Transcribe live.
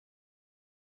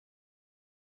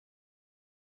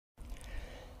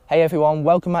Hey everyone,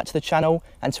 welcome back to the channel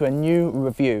and to a new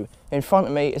review. In front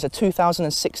of me is a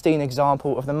 2016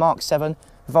 example of the MK7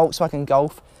 Volkswagen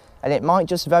Golf, and it might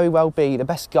just very well be the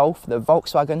best Golf that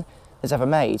Volkswagen has ever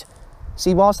made.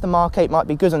 See, whilst the MK8 might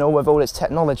be good and all with all its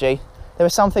technology, there are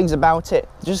some things about it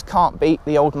that just can't beat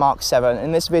the old MK7.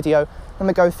 In this video, I'm going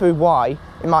to go through why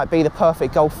it might be the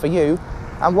perfect Golf for you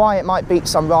and why it might beat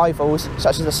some rivals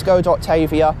such as the Skoda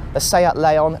Octavia, the Seat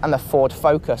Leon and the Ford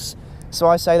Focus. So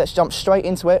I say let's jump straight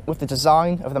into it with the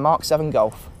design of the MK7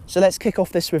 Golf. So let's kick off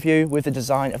this review with the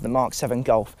design of the MK7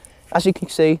 Golf. As you can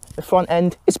see, the front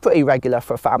end is pretty regular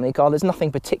for a family car. There's nothing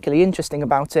particularly interesting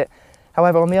about it.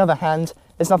 However, on the other hand,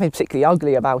 there's nothing particularly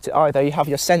ugly about it either. You have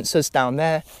your sensors down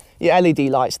there, your LED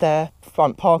lights there,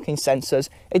 front parking sensors.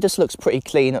 It just looks pretty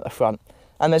clean at the front.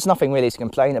 And there's nothing really to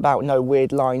complain about. No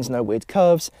weird lines, no weird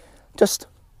curves. Just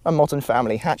a modern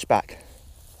family hatchback.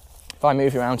 If I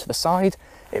move around to the side,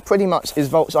 it pretty much is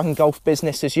Volkswagen Golf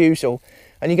business as usual.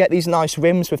 And you get these nice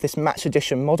rims with this match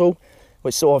edition model,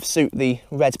 which sort of suit the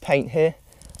red paint here.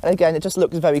 And again, it just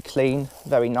looks very clean,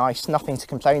 very nice, nothing to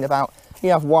complain about.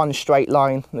 You have one straight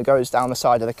line that goes down the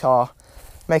side of the car,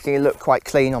 making it look quite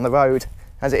clean on the road,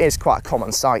 as it is quite a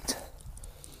common sight.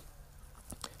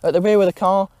 At the rear of the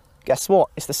car, guess what?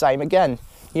 It's the same again.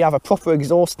 You have a proper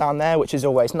exhaust down there, which is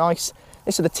always nice.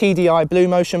 This is the TDI Blue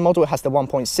Motion model. It has the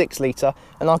 1.6 litre,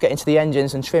 and I'll get into the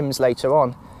engines and trims later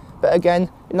on. But again,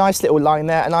 a nice little line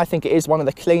there, and I think it is one of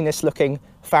the cleanest looking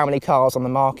family cars on the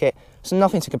market. So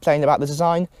nothing to complain about the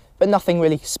design, but nothing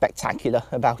really spectacular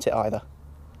about it either.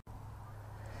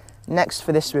 Next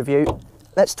for this review,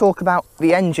 let's talk about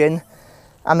the engine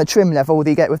and the trim level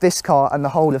that you get with this car and the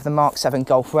whole of the MK7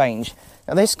 Golf range.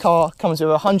 Now this car comes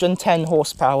with 110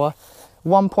 horsepower,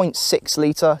 1.6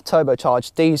 litre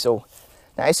turbocharged diesel.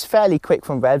 Now it's fairly quick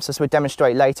from revs, as we'll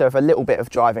demonstrate later with a little bit of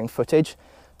driving footage,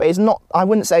 but it's not, I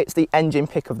wouldn't say it's the engine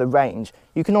pick of the range.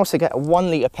 You can also get a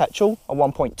 1 litre petrol, a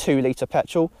 1.2 litre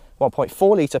petrol,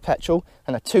 1.4 litre petrol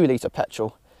and a 2 litre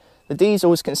petrol. The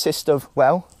diesels consist of,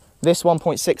 well, this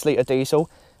 1.6 litre diesel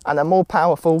and a more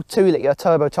powerful 2 litre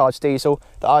turbocharged diesel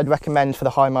that I'd recommend for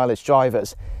the high mileage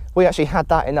drivers. We actually had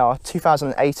that in our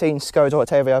 2018 Skoda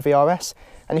Octavia VRS,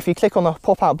 and if you click on the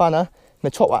pop-out banner in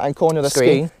the top right hand corner of the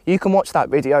screen, you can watch that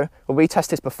video where we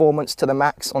test its performance to the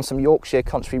max on some Yorkshire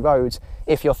country roads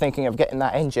if you're thinking of getting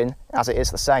that engine, as it is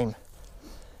the same.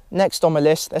 Next on my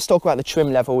list, let's talk about the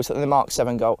trim levels that the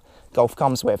MK7 Golf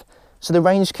comes with. So the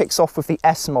range kicks off with the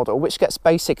S model, which gets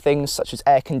basic things such as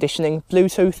air conditioning,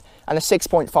 Bluetooth and a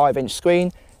 6.5-inch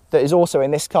screen that is also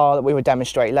in this car that we will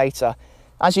demonstrate later.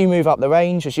 As you move up the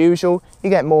range, as usual,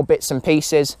 you get more bits and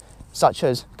pieces such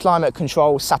as climate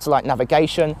control, satellite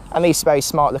navigation and these very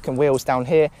smart looking wheels down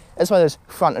here, as well as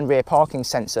front and rear parking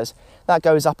sensors. That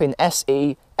goes up in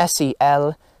SE,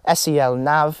 SEL, SEL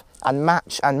Nav and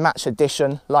Match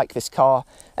Edition, like this car.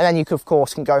 And then you of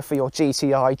course can go for your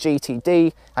GTI,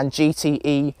 GTD and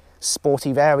GTE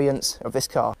sporty variants of this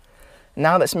car.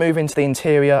 Now let's move into the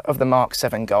interior of the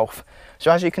MK7 Golf. So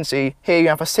as you can see, here you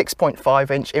have a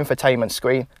 6.5-inch infotainment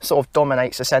screen, sort of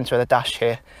dominates the centre of the dash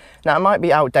here. Now it might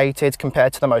be outdated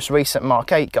compared to the most recent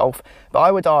MK8 Golf, but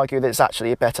I would argue that it's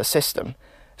actually a better system.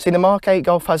 See, the MK8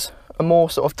 Golf has a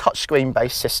more sort of touchscreen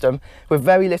based system with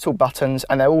very little buttons,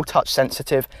 and they're all touch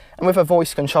sensitive, and with a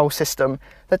voice control system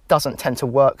that doesn't tend to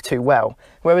work too well.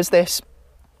 Whereas this,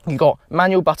 you've got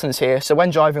manual buttons here, so when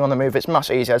driving on the move it's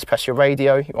much easier to press your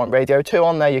radio. You want radio 2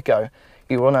 on, there you go.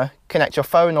 You want to connect your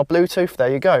phone or Bluetooth,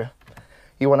 there you go.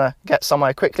 You want to get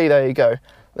somewhere quickly, there you go.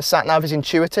 The sat nav is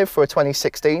intuitive for a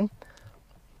 2016.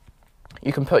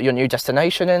 You can put your new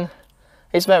destination in.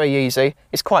 It's very easy.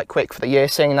 It's quite quick for the year,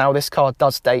 seeing now this car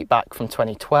does date back from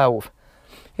 2012.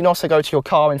 You can also go to your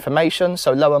car information,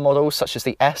 so lower models such as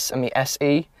the S and the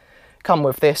SE come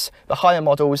with this. The higher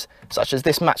models, such as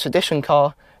this Match Edition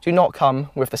car, do not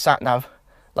come with the sat nav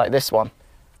like this one.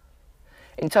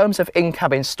 In terms of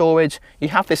in-cabin storage, you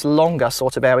have this longer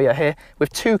sort of area here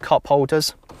with 2 cup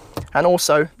holders, and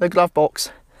also the glove box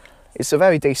is a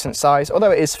very decent size.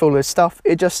 Although it is full of stuff,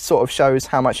 it just sort of shows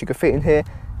how much you could fit in here.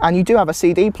 And you do have a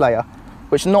CD player,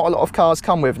 which not a lot of cars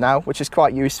come with now, which is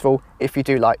quite useful if you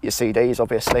do like your CDs,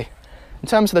 obviously. In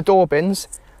terms of the door bins,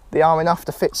 they are enough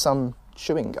to fit some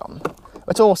chewing gum,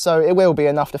 but also it will be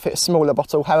enough to fit a smaller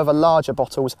bottle. However, larger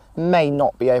bottles may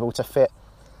not be able to fit.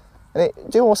 And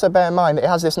do also bear in mind that it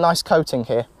has this nice coating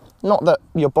here. Not that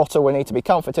your bottle will need to be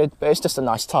comforted, but it's just a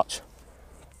nice touch.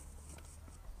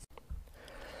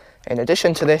 In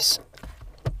addition to this,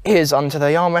 here's under the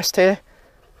armrest here,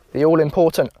 the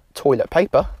all-important toilet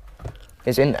paper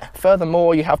is in there.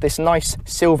 Furthermore, you have this nice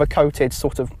silver coated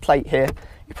sort of plate here.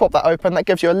 You pop that open, that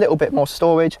gives you a little bit more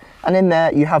storage, and in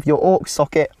there you have your aux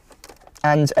socket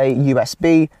and a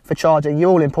USB for charging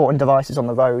your all-important devices on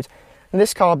the road. And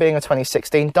this car, being a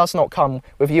 2016, does not come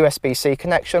with USB-C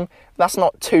connection. That's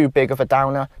not too big of a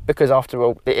downer because, after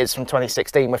all, it is from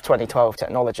 2016 with 2012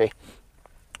 technology.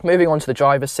 Moving on to the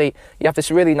driver's seat, you have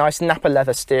this really nice Napa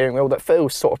leather steering wheel that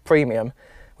feels sort of premium,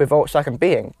 with Volkswagen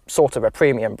being sort of a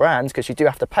premium brand because you do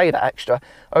have to pay that extra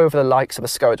over the likes of the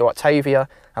Skoda Octavia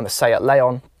and the Seat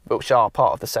Leon, which are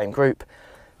part of the same group.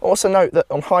 Also note that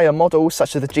on higher models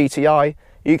such as the GTI,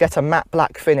 you get a matte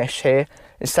black finish here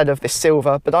instead of this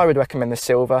silver, but I would recommend the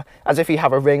silver, as if you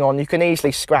have a ring on, you can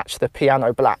easily scratch the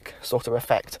piano black sort of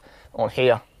effect on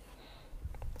here.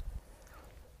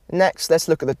 Next, let's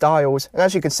look at the dials, and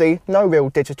as you can see, no real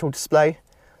digital display,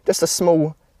 just a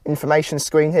small information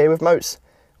screen here with most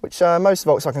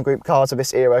Volkswagen Group cars of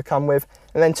this era come with,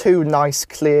 and then two nice,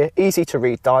 clear, easy to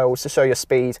read dials to show your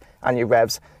speed and your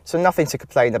revs, so nothing to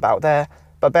complain about there.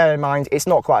 But bear in mind, it's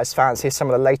not quite as fancy as some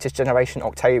of the latest generation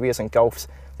Octavias and Golfs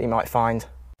that you might find.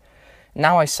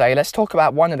 Now I say, let's talk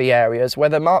about one of the areas where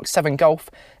the MK7 Golf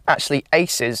actually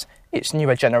aces its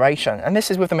newer generation, and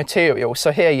this is with the material.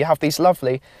 So here you have these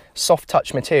lovely soft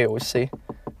touch materials, see?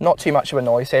 Not too much of a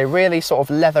noise here, really sort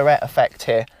of leatherette effect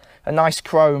here. A nice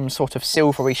chrome sort of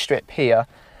silvery strip here.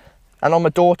 And on the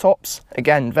door tops,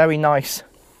 again, very nice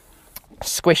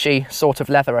squishy sort of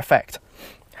leather effect.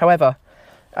 However,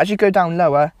 as you go down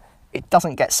lower, it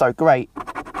doesn't get so great.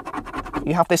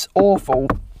 You have this awful,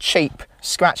 cheap,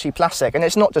 scratchy plastic, and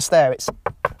it's not just there,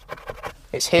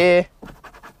 it's here,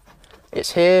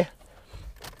 it's here,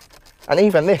 and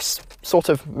even this sort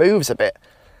of moves a bit.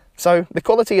 So the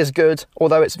quality is good,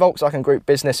 although it's Volkswagen Group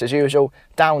business as usual.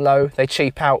 Down low, they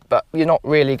cheap out, but you're not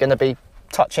really going to be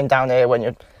touching down here when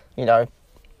you're, you know,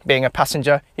 being a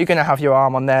passenger. You're going to have your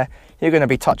arm on there, you're going to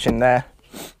be touching there.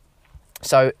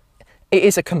 So it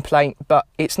is a complaint, but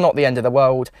it's not the end of the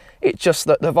world. It's just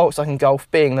that the Volkswagen Golf,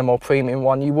 being the more premium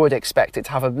one, you would expect it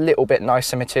to have a little bit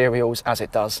nicer materials as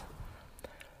it does.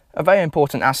 A very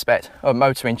important aspect of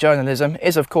motoring journalism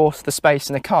is, of course, the space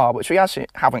in the car, which we actually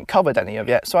haven't covered any of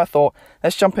yet. So I thought,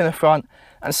 let's jump in the front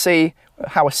and see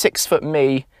how a 6-foot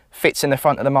me fits in the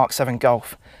front of the MK7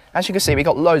 Golf. As you can see, we've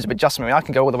got loads of adjustment. I mean, I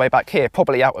can go all the way back here,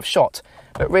 probably out of shot.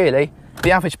 But really,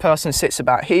 the average person sits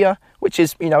about here, which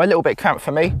is, you know, a little bit cramped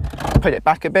for me. I put it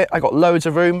back a bit. I got loads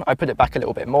of room. I put it back a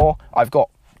little bit more. I've got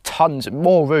tons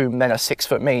more room than a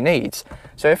 6-foot me needs.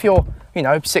 So if you're, you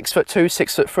know, 6'2",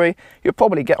 6'3", you'll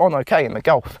probably get on okay in the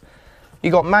Golf. You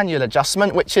got manual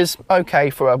adjustment, which is okay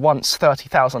for a once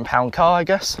 £30,000 car, I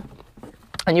guess.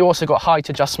 And you also got height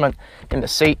adjustment in the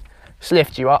seat to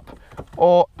lift you up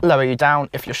or lower you down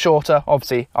if you're shorter.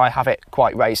 Obviously, I have it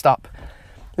quite raised up.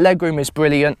 Legroom is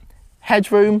brilliant.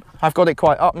 Headroom, I've got it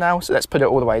quite up now, so let's put it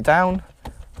all the way down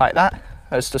like that.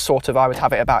 As to sort of, I would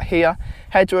have it about here.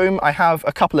 Headroom, I have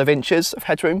a couple of inches of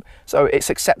headroom, so it's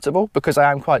acceptable because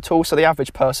I am quite tall, so the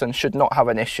average person should not have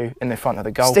an issue in the front of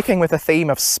the Golf. Sticking with the theme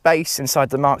of space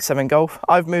inside the MK7 Golf,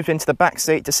 I've moved into the back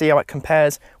seat to see how it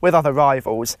compares with other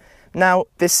rivals. Now,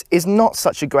 this is not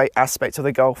such a great aspect of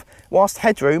the Golf. Whilst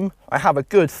headroom, I have a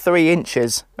good 3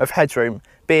 inches of headroom,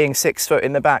 being 6 foot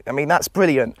in the back. I mean, that's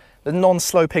brilliant. The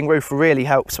non-sloping roof really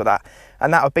helps with that,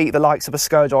 and that would beat the likes of a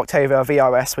Skoda Octavia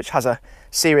VRS, which has a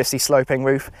seriously sloping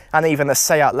roof, and even the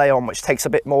Seat Leon, which takes a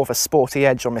bit more of a sporty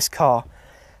edge on this car.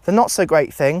 The not so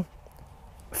great thing,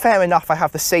 fair enough, I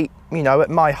have the seat, you know, at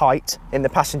my height in the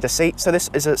passenger seat, so this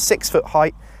is a 6 foot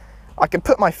height. I can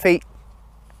put my feet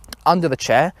under the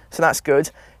chair, so that's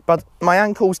good, but my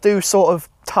ankles do sort of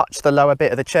touch the lower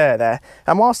bit of the chair there,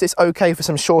 and whilst it's okay for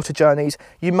some shorter journeys,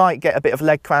 you might get a bit of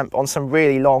leg cramp on some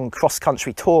really long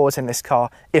cross-country tours in this car,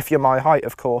 if you're my height,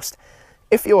 of course.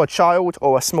 If you're a child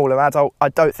or a smaller adult, I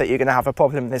don't think you're going to have a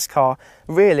problem in this car.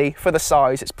 Really, for the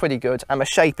size, it's pretty good, and the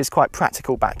shape is quite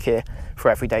practical back here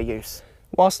for everyday use.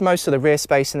 Whilst most of the rear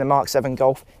space in the MK7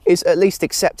 Golf is at least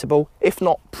acceptable, if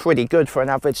not pretty good for an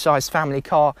average sized family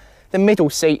car, the middle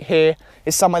seat here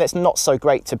is somewhere that's not so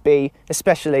great to be,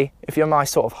 especially if you're my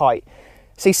sort of height.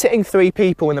 See, sitting 3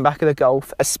 people in the back of the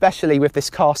Golf, especially with this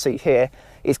car seat here,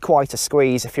 is quite a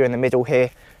squeeze if you're in the middle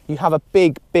here. You have a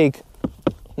big,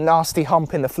 nasty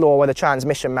hump in the floor where the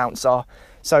transmission mounts are,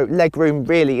 so legroom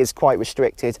really is quite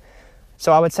restricted.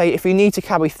 So I would say if you need to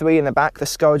carry 3 in the back, the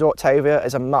Skoda Octavia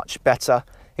is a much better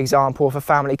example of a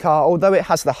family car. Although it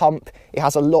has the hump, it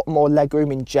has a lot more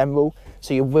legroom in general,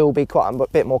 so you will be quite a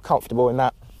bit more comfortable in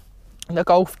that. The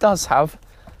Golf does have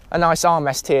a nice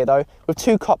armrest here though, with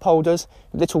 2 cup holders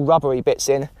with little rubbery bits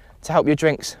in to help your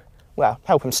drinks, well,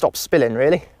 help them stop spilling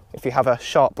really, if you have a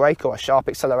sharp brake or a sharp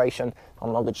acceleration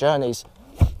on longer journeys.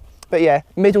 But yeah,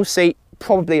 middle seat,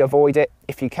 probably avoid it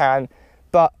if you can.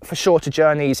 but for shorter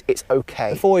journeys, it's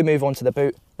okay. Before we move on to the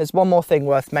boot, there's one more thing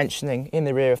worth mentioning in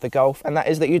the rear of the Golf, and that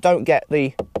is that you don't get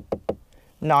the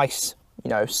nice, you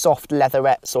know, soft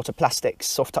leatherette sort of plastics,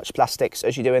 soft touch plastics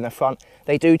as you do in the front.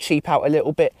 They do cheap out a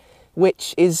little bit,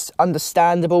 which is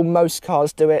understandable. Most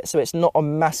cars do it, so it's not a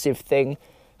massive thing,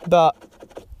 but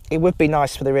it would be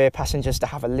nice for the rear passengers to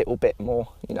have a little bit more,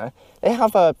 you know. They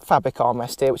have a fabric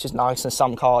armrest here, which is nice, and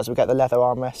some cars will get the leather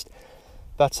armrest,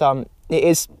 but it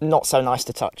is not so nice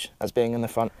to touch as being in the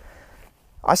front.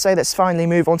 I say let's finally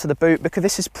move on to the boot, because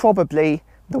this is probably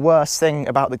the worst thing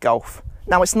about the Golf.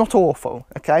 Now, it's not awful,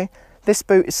 okay? This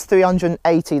boot is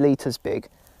 380 litres big,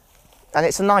 and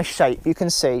it's a nice shape. You can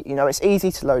see, you know, it's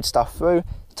easy to load stuff through.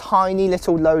 Tiny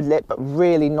little load lip, but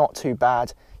really not too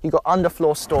bad. You've got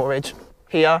underfloor storage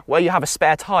here, where you have a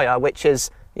spare tyre, which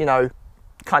is, you know,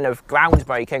 kind of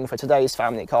groundbreaking for today's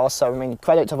family cars. So, I mean,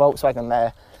 credit to Volkswagen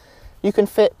there. You can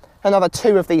fit another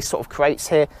 2 of these sort of crates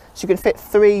here, so you can fit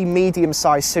 3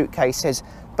 medium-sized suitcases.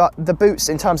 But the boots,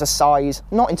 in terms of size,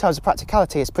 not in terms of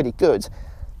practicality, is pretty good.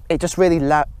 It just really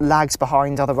lags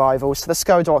behind other rivals. So the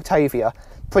Skoda Octavia,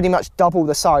 pretty much double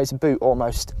the size boot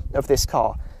almost of this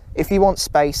car. If you want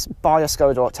space, buy a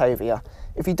Skoda Octavia.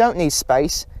 If you don't need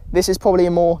space, this is probably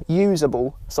a more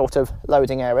usable sort of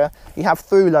loading area. You have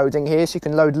through loading here, so you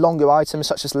can load longer items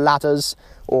such as ladders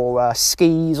or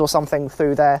skis or something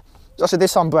through there. So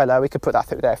this umbrella, we could put that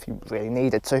through there if you really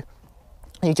needed to.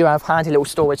 You do have handy little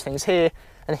storage things here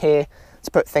and here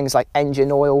to put things like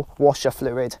engine oil, washer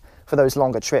fluid for those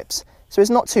longer trips. So it's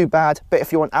not too bad, but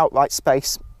if you want outright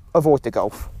space, avoid the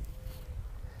Golf.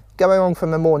 Going on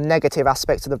from a more negative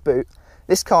aspect of the boot,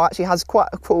 this car actually has quite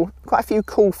a few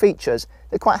cool features.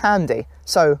 They're quite handy.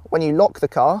 So when you lock the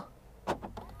car,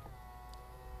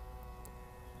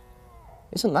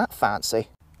 isn't that fancy?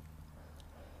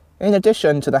 In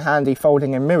addition to the handy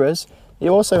folding in mirrors, you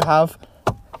also have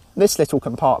this little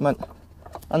compartment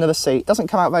under the seat. It doesn't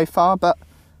come out very far, but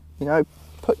you know,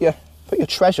 put your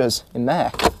treasures in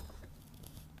there.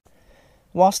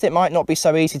 Whilst it might not be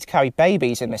so easy to carry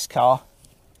babies in this car,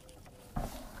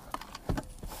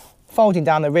 folding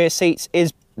down the rear seats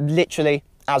is literally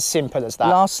as simple as that.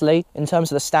 Lastly, in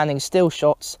terms of the standing still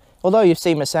shots, although you've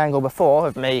seen this angle before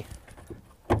of me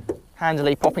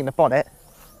handily popping the bonnet,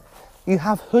 you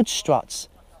have hood struts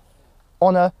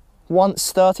on a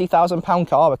once £30,000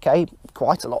 car. Okay,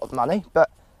 quite a lot of money, but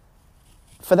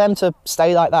for them to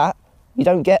stay like that, you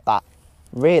don't get that.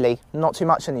 Really, not too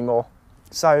much anymore.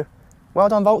 So, well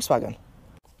done Volkswagen.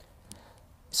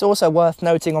 It's also worth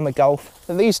noting on the Golf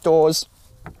that these doors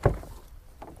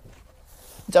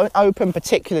don't open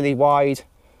particularly wide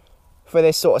for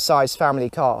this sort of size family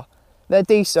car. They're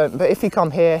decent, but if you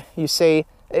come here, you see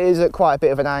it is at quite a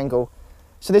bit of an angle.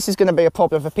 So this is going to be a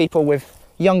problem for people with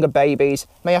younger babies.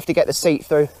 May have to get the seat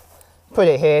through, put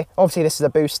it here. Obviously this is a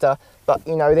booster, but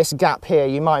you know, this gap here,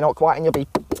 you might not quite, and you'll be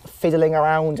fiddling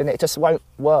around and it just won't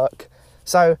work.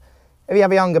 So if you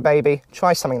have a younger baby,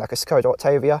 try something like a Skoda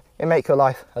Octavia. It'll make your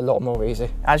life a lot more easy.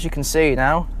 As you can see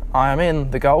now, I am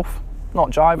in the Golf,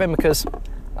 not driving because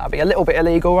that'd be a little bit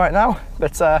illegal right now,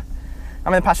 but I'm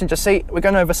in the passenger seat. We're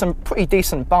going over some pretty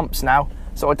decent bumps now,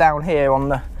 sort of down here on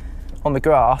the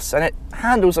grass, and it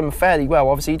handles them fairly well.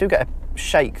 Obviously you do get a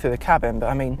shake through the cabin, but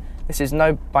I mean, this is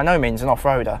by no means an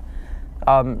off-roader,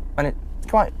 and it's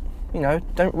quite, you know,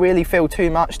 don't really feel too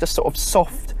much, just sort of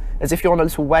soft, as if you're on a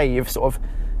little wave, sort of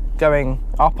going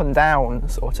up and down,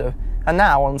 sort of. And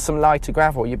now on some lighter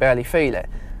gravel, you barely feel it.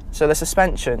 So the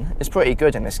suspension is pretty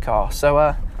good in this car.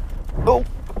 So, oh,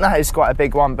 that is quite a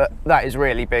big one, but that is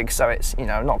really big, so it's, you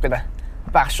know, not gonna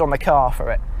bash on the car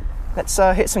for it. Let's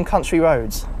hit some country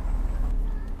roads.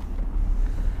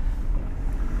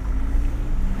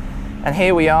 And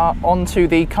here we are onto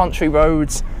the country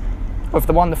roads of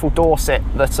the wonderful Dorset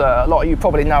that a lot of you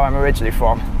probably know I'm originally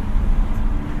from.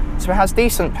 So it has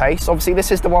decent pace. Obviously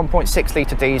this is the 1.6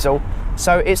 litre diesel,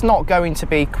 so it's not going to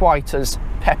be quite as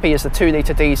peppy as the 2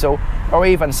 litre diesel or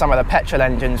even some of the petrol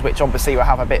engines, which obviously will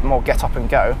have a bit more get up and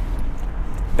go.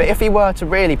 But if you were to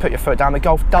really put your foot down, the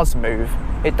Golf does move.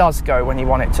 It does go when you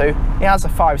want it to. It has a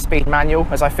 5-speed manual,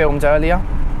 as I filmed earlier,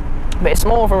 but it's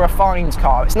more of a refined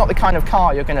car. It's not the kind of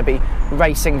car you're going to be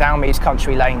racing down these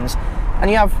country lanes. And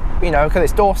you have, you know, because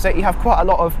it's Dorset, you have quite a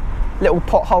lot of little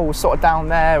potholes sort of down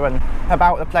there and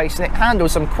about the place, and it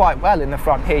handles them quite well in the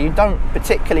front here. You don't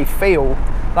particularly feel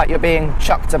like you're being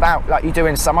chucked about like you do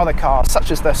in some other cars, such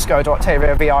as the Skoda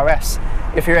Octavia VRS.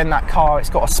 If you're in that car,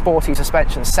 it's got a sporty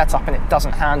suspension setup and it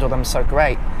doesn't handle them so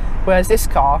great. Whereas this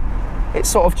car, it's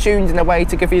sort of tuned in a way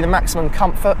to give you the maximum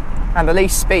comfort, and the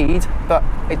least speed, but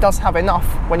it does have enough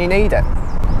when you need it.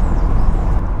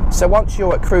 So once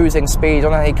you're at cruising speed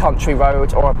on any country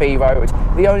road or a B road,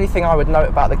 the only thing I would note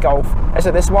about the Golf is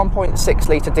that this 1.6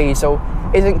 litre diesel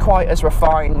isn't quite as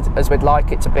refined as we'd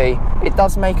like it to be. It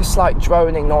does make a slight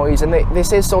droning noise, and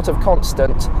this is sort of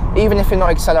constant. Even if you're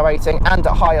not accelerating and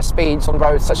at higher speeds on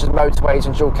roads such as motorways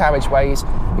and dual carriageways,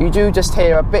 you do just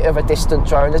hear a bit of a distant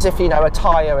drone, as if, you know, a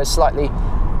tyre is slightly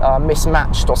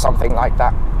mismatched or something like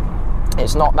that.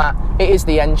 It's not that. It is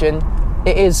the engine.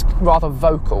 It is rather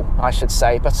vocal, I should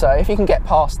say, but if you can get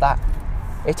past that,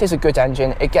 it is a good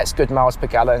engine. It gets good miles per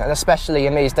gallon, and especially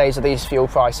in these days of these fuel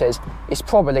prices, it's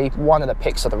probably one of the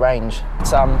picks of the range.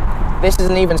 This is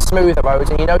an even smoother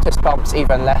road, and you notice bumps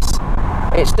even less.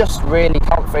 It's just really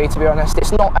comfy, to be honest.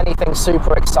 It's not anything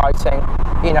super exciting.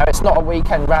 You know, it's not a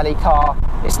weekend rally car.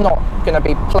 It's not going to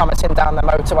be plummeting down the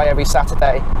motorway every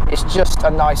Saturday. It's just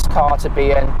a nice car to be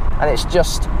in, and it's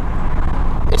just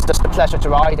a pleasure to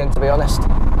ride in, to be honest.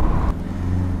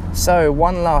 So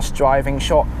one last driving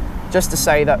shot, just to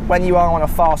say that when you are on a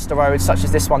faster road such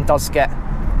as this one does get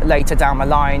later down the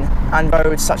line, and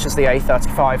roads such as the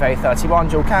A35, A31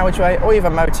 dual carriageway, or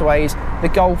even motorways, the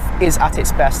Golf is at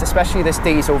its best, especially this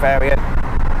diesel variant.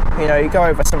 You know, you go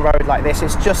over some road like this,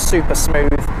 it's just super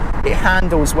smooth. It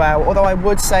handles well, although I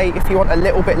would say if you want a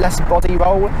little bit less body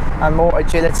roll and more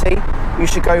agility, you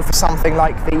should go for something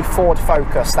like the Ford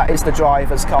Focus. That is the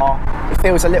driver's car. It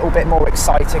feels a little bit more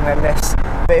exciting than this.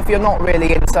 But if you're not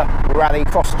really into rally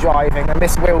cross driving, then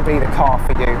this will be the car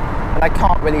for you. And I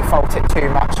can't really fault it too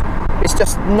much. It's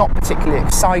just not particularly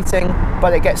exciting,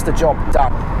 but it gets the job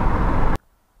done.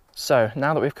 So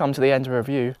now that we've come to the end of the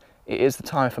review, it is the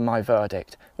time for my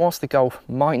verdict. Whilst the Golf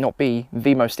might not be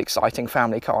the most exciting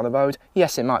family car on the road,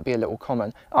 yes, it might be a little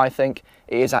common, I think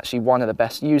it is actually one of the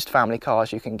best used family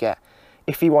cars you can get.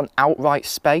 If you want outright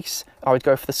space, I would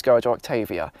go for the Skoda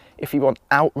Octavia. If you want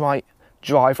outright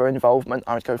driver involvement,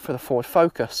 I would go for the Ford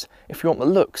Focus. If you want the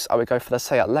looks, I would go for the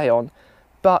Seat Leon.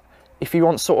 But if you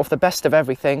want sort of the best of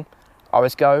everything, I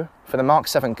would go for the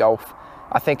MK7 Golf.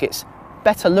 I think it's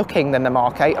better looking than the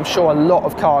MK8. I'm sure a lot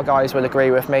of car guys will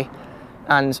agree with me,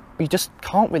 and you just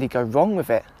can't really go wrong with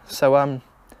it. So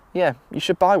yeah, you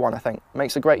should buy one, I think.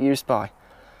 Makes a great used buy.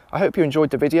 I hope you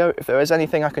enjoyed the video. If there is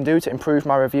anything I can do to improve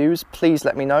my reviews, please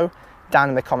let me know down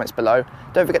in the comments below.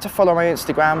 Don't forget to follow my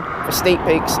Instagram for sneak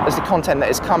peeks as the content that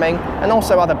is coming, and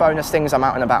also other bonus things I'm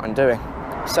out and about and doing.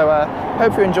 So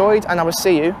hope you enjoyed, and I will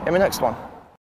see you in the next one.